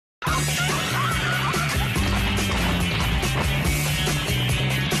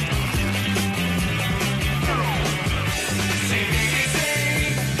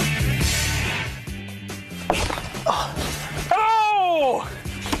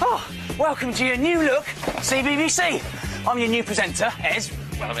welcome to your new look CBBC. I'm your new presenter, Ez.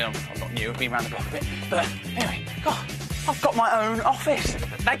 Well, I mean, I'm not new, I've been around the block a bit. But anyway, God, I've got my own office.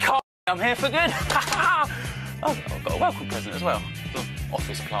 They can't. I'm here for good. I've got a welcome present as well. Little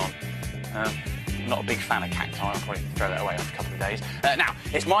office plant. I'm not a big fan of cacti. I'll probably throw that away after a couple of days. Now,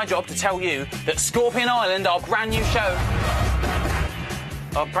 it's my job to tell you that Scorpion Island, our brand new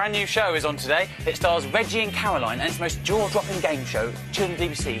show is on today. It stars Reggie and Caroline, and it's the most jaw-dropping game show Children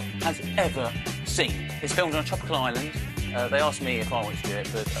BBC has ever seen. It's filmed on a tropical island. They asked me if I wanted to do it,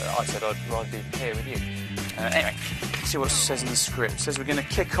 but I said I'd rather be here with you. Anyway, let's see what it says in the script. It says we're going to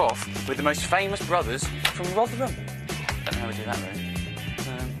kick off with the most famous brothers from Rotherham. Don't know how we do that, though.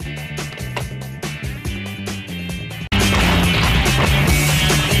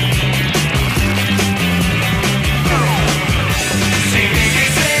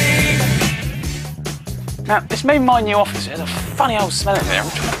 Now, this may be my new office. There's a funny old smell in there. I'm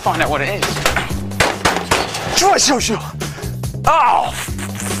trying to find out what it is. Try social. Oh,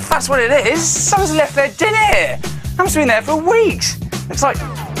 that's what it is. Someone's left their dinner here. I must have been there for weeks. Looks like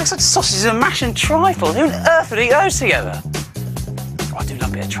sausages and mash and trifle. Who on earth would eat those together? Oh, I do love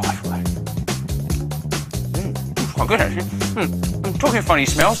a bit of trifle, though. Quite good, actually. I'm talking funny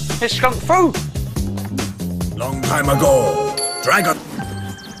smells. It's skunk food. Long time ago, dragon.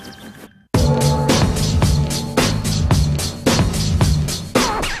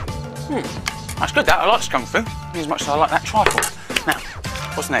 That's good, that. I like skunk food. As much as I like that trifle. Now,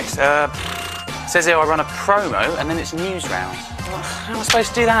 what's next? It says here I run a promo and then it's news round. How am I supposed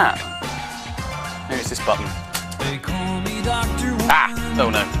to do that? Maybe it's this button. They call me Dr.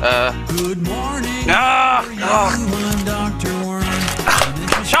 Oh no. Good morning.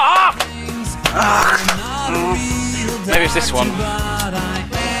 Shut up! Maybe it's this one.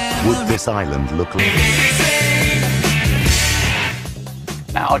 Would this island look like?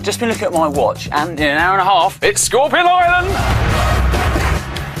 Now, I've just been looking at my watch, and in an hour and a half, it's Scorpion Island!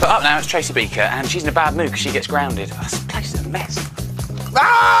 But up now, it's Tracy Beaker, and she's in a bad mood because she gets grounded. This place is a mess.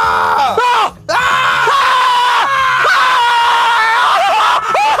 Ah! Ah! Ah!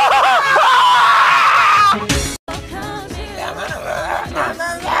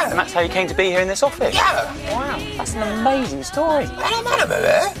 And that's how you came to be here in this office? Yeah. Wow, that's an amazing story.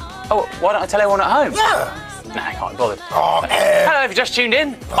 Yeah. Oh, why don't I tell everyone at home? Yeah. Nah, I can't be bothered. Oh, Ed. Hello, if you just tuned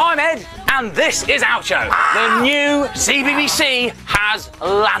in, I'm Ed, and this is Oucho. The new CBBC has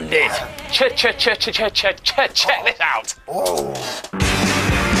landed. Check this out. Oh.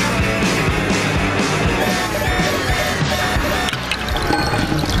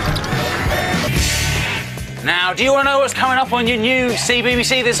 Now, do you want to know what's coming up on your new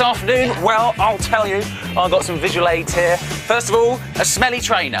CBBC this afternoon? Well, I'll tell you. I've got some visual aids here. First of all, a smelly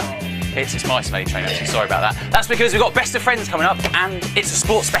trainer. It's my smelly trainer, actually, sorry about that. That's because we've got Best of Friends coming up, and it's a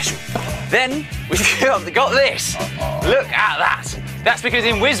sports special. Then, we've got this. Look at that. That's because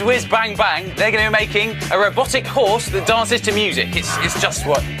in Whiz Whiz Bang Bang, they're going to be making a robotic horse that dances to music. It's just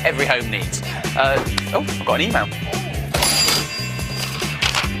what every home needs. Oh, I've got an email.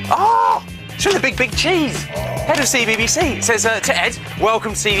 Oh! Show the big cheese. Head of CBBC. It says, to Ed,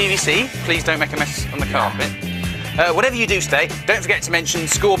 welcome to CBBC. Please don't make a mess on the carpet. Whatever you do today, don't forget to mention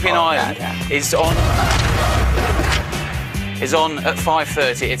Scorpion Island is on at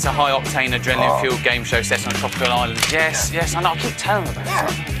 5:30. It's a high-octane, adrenaline-fueled game show set on a tropical island. Yes, I know. I keep telling them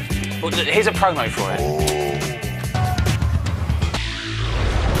about it. Well, here's a promo for it.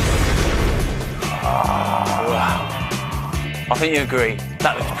 Wow. I think you agree.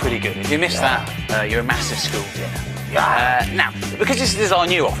 That looks pretty good. If you missed that, you're a massive school dinner. Now, because this is our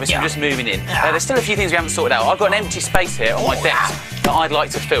new office, we're just moving in, there's still a few things we haven't sorted out. I've got an empty space here on my desk that I'd like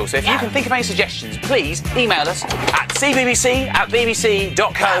to fill. So if you can think of any suggestions, please email us at cbbc@bbc.co.uk.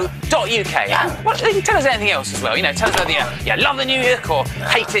 Well, you can tell us anything else as well. You know, tell us whether you love the new look or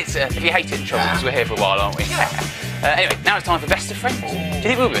hate it, if you hate it in trouble, because we're here for a while, aren't we? Anyway, now it's time for Best of Friends. Do you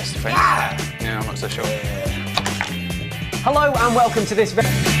think we'll be Best of Friends? No, I'm not so sure. Hello and welcome to this.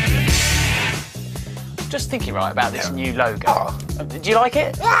 Just thinking about this new logo. Do you like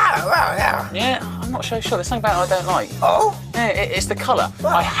it? Yeah. Yeah, I'm not so sure. There's something about it I don't like. Oh? Yeah, it's the colour.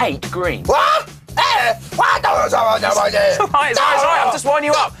 I hate green. What? It's all right. I'm just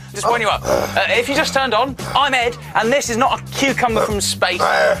winding you up. If you just turned on, I'm Ed, and this is not a cucumber from space.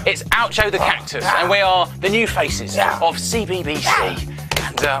 It's Oucho the cactus, and we are the new faces of CBBC.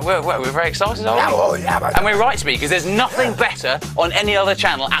 And we're very excited, aren't we? And we're right to be, because there's nothing better on any other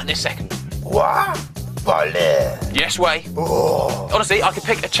channel at this second. What? Yes, way. Oh. Honestly, I could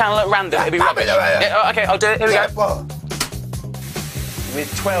pick a channel at random. It'd be rubbish. Yeah, okay, I'll do it. Here we go.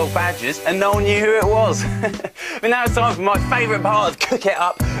 With 12 badges, and no one knew who it was. But now it's time for my favourite part of Cook It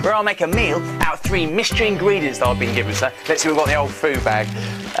Up, where I'll make a meal out of 3 mystery ingredients that I've been given. So let's see, we've got the old food bag.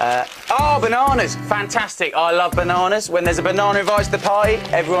 Bananas. Fantastic. I love bananas. When there's a banana invited to the party,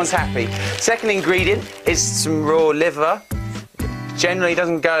 everyone's happy. Second ingredient is some raw liver. Generally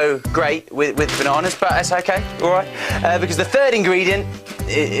doesn't go great with bananas, but that's okay, all right. Because the third ingredient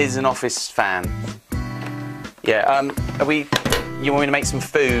is an office fan. Yeah, you want me to make some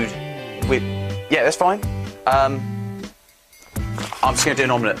food with... Yeah, that's fine. I'm just going to do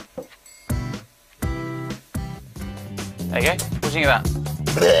an omelette. There you go. What do you think of that?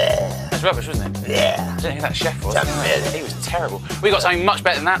 That's rubbish, wasn't it? Yeah. I don't think that chef was. Really? He was terrible. We got something much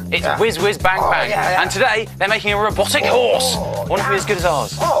better than that. It's whiz, whiz, bang, bang. Yeah. And today, they're making a robotic horse. Wonder if it's as good as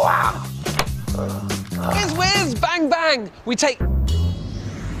ours. Oh, wow. Whiz, whiz, bang, bang. We take...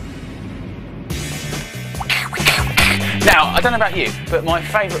 Now, I don't know about you, but my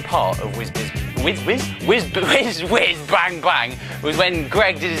favourite part of whiz, bang, bang was when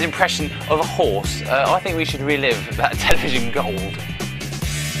Greg did his impression of a horse. I think we should relive that television gold.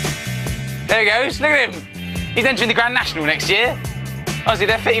 There he goes, look at him. He's entering the Grand National next year. Honestly,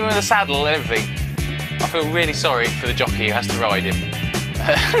 they're fitting him with a saddle and everything. I feel really sorry for the jockey who has to ride him.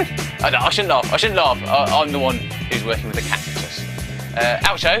 I shouldn't laugh. I'm the one who's working with the cactus.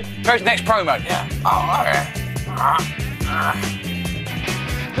 Oucho, go to the next promo. Yeah. Oh, okay.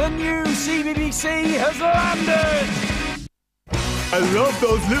 The new CBBC has landed! I love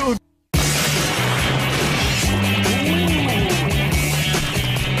those little...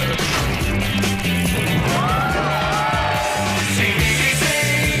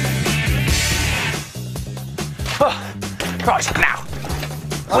 Right, now,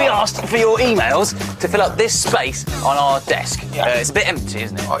 we asked for your emails to fill up this space on our desk. Yeah. It's a bit empty,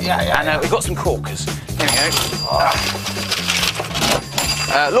 isn't it? Oh, yeah. And we've got some corkers. Here we go.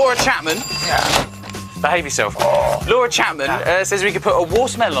 Laura Chapman. Yeah. Behave yourself. Laura Chapman says we could put a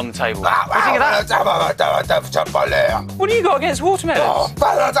watermelon on the table. What do you think of that? What do you got against watermelons?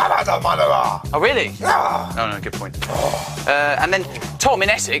 Oh, really? No, good point. And then Tom in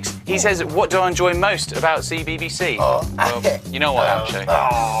Essex, he says, what do I enjoy most about CBBC? Well, you know what, Oucho?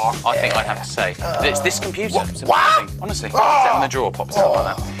 I think I'd have to say that it's this computer. It's amazing. Honestly, it's out in the drawer, pops out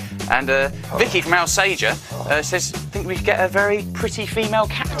like that. And Vicky from Alsager says, I think we could get a very pretty female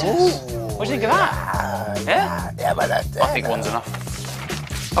cactus. What do you think of that? Yeah? I think one's enough.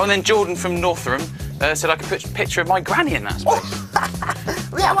 Oh, and then Jordan from Northam said I could put a picture of my granny in that space.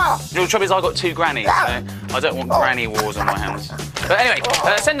 The trouble is I've got 2 grannies, so I don't want granny wars on my hands. But anyway,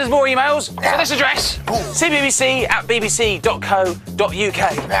 send us more emails to this address,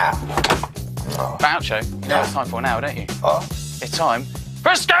 cbbc@bbc.co.uk. Oucho, you know what it's time for now, don't you? It's time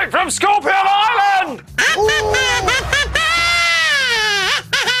for Escape from Scorpion Island!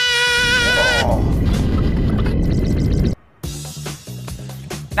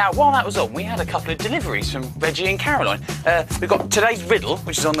 Now, while that was on, we had a couple of deliveries from Reggie and Caroline. We've got today's riddle,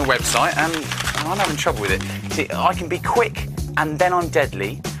 which is on the website, and I'm having trouble with it. See, I can be quick and then I'm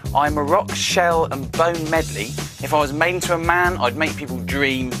deadly. I'm a rock, shell and bone medley. If I was made into a man, I'd make people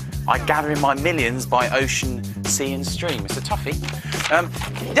dream. I'd gather in my millions by ocean, sea and stream. It's a toughie.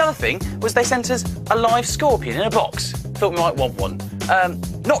 The other thing was they sent us a live scorpion in a box. Thought we might want one.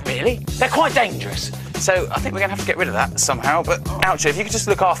 Not really. They're quite dangerous. So I think we're going to have to get rid of that somehow. But Oucho, if you could just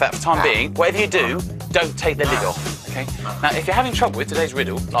look after that for the time being, whatever you do, don't take the lid off, OK? Now, if you're having trouble with today's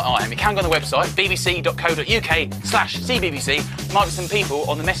riddle, like I am, you can go on the website, bbc.co.uk/CBBC. There might be some people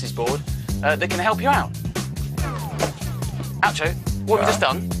on the message board that can help you out. Oucho, what have you just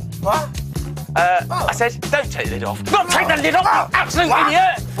done? What? I said, don't take the lid off. Not take the lid off, you absolute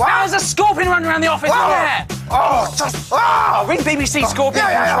idiot! Now there's a scorpion running around the office, isn't there? I'll ring BBC Scorpion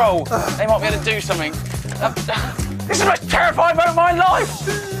Control. They might be able to do something. This is the most terrifying moment of my life.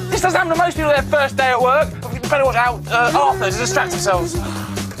 This doesn't happen to most people their first day at work. You better watch out after to distract themselves.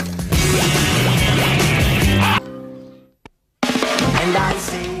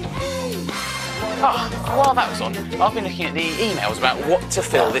 While that was on, I've been looking at the emails about what to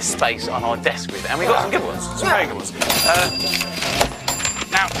fill this space on our desk with, and we got some good ones, some very good ones.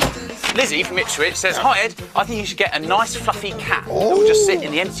 Now, Lizzie from Ipswich says, hi Ed, I think you should get a nice fluffy cat that will just sit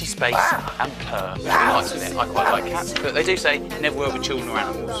in the empty space and purr. Nice, isn't it? I quite like cats, but they do say never work with children or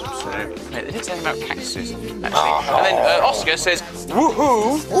animals. So, yeah, they did say about cactuses, actually. And then Oscar says,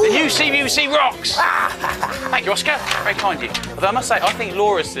 woohoo, the new CBBC rocks. Thank you, Oscar. Very kind of you. Although I must say, I think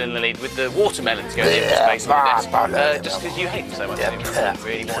Laura's still in the lead with the watermelons going in the space on the desk. Just because you hate them so much.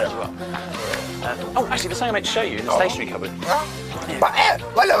 Really winds you up. Oh, actually, there's something I meant to show you in the stationery cupboard. What,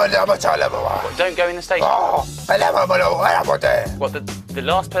 don't go in the station. What, the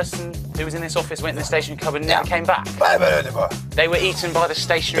last person who was in this office, went in the stationery cupboard and never came back? Wow. They were eaten by the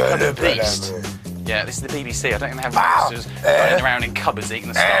stationery cupboard beast. Yeah, this is the BBC. I don't think they have monsters running around in cupboards eating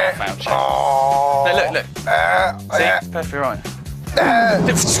the staff out. No, look. See? It's perfectly right.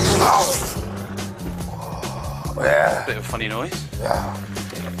 Bit of a funny noise.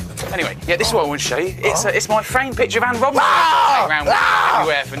 Anyway, yeah, this is what I want to show you. It's my framed picture of Anne Robinson hanging around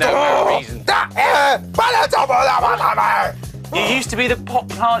everywhere for no apparent reason. You used to be the pot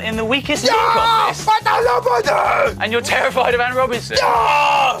plant in the weakest link office. And you're terrified of Anne Robinson?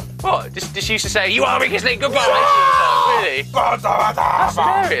 What? Just used to say, you are the weakest link, goodbye. Really? That's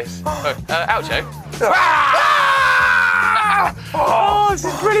hilarious. Oucho. Oh, this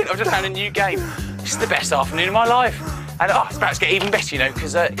is brilliant. I've just found a new game. This is the best afternoon of my life. And it's about to get even better, you know,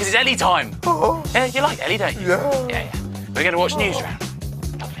 because it's Ellie time. Yeah, you like Ellie, don't you? Yeah. We're going to watch News Round.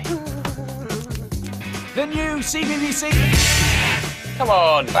 Lovely. The new CBBC. Come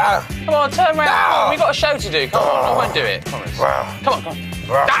on. Come on, turn around. Come on, we've got a show to do. Come on, I won't do it. Promise. Come on.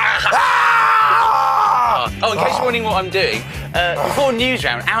 Oh, in case you're wondering what I'm doing, before News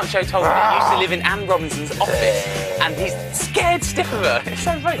Round, Oucho told me that he used to live in Anne Robinson's office and he's scared stiff of her. It's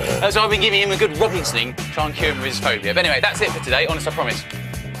so funny. So I've been giving him a good Robinsing, try and cure him of his phobia. But anyway, that's it for today, honest, I promise.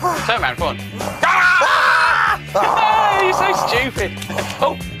 Turn around, come on. Oh, you're so stupid.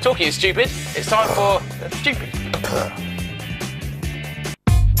 Oh, talking of stupid, it's time for Stupid.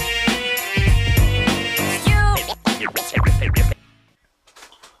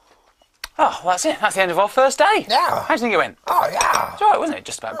 Oh, well, that's it. That's the end of our first day. Yeah. How do you think it went? Oh, yeah. It's all right, wasn't it?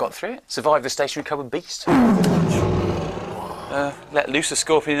 Just about got through it. Survived the stationery cupboard beast. Let loose a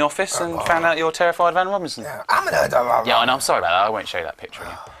scorpion in the office and found out you're terrified of Anne Robinson. Yeah, I know. I'm sorry about that. I won't show you that picture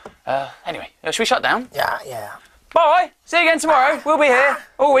again. Anyway, should we shut down? Yeah. Bye. See you again tomorrow. We'll be here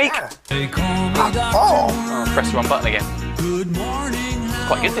all week. Oh. Oh, press the wrong button again. Good morning. It's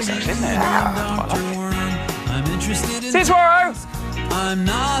quite good, this actually, isn't it? Quite like it. I'm interested in. See you tomorrow. I'm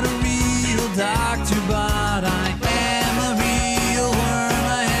not a real doctor, but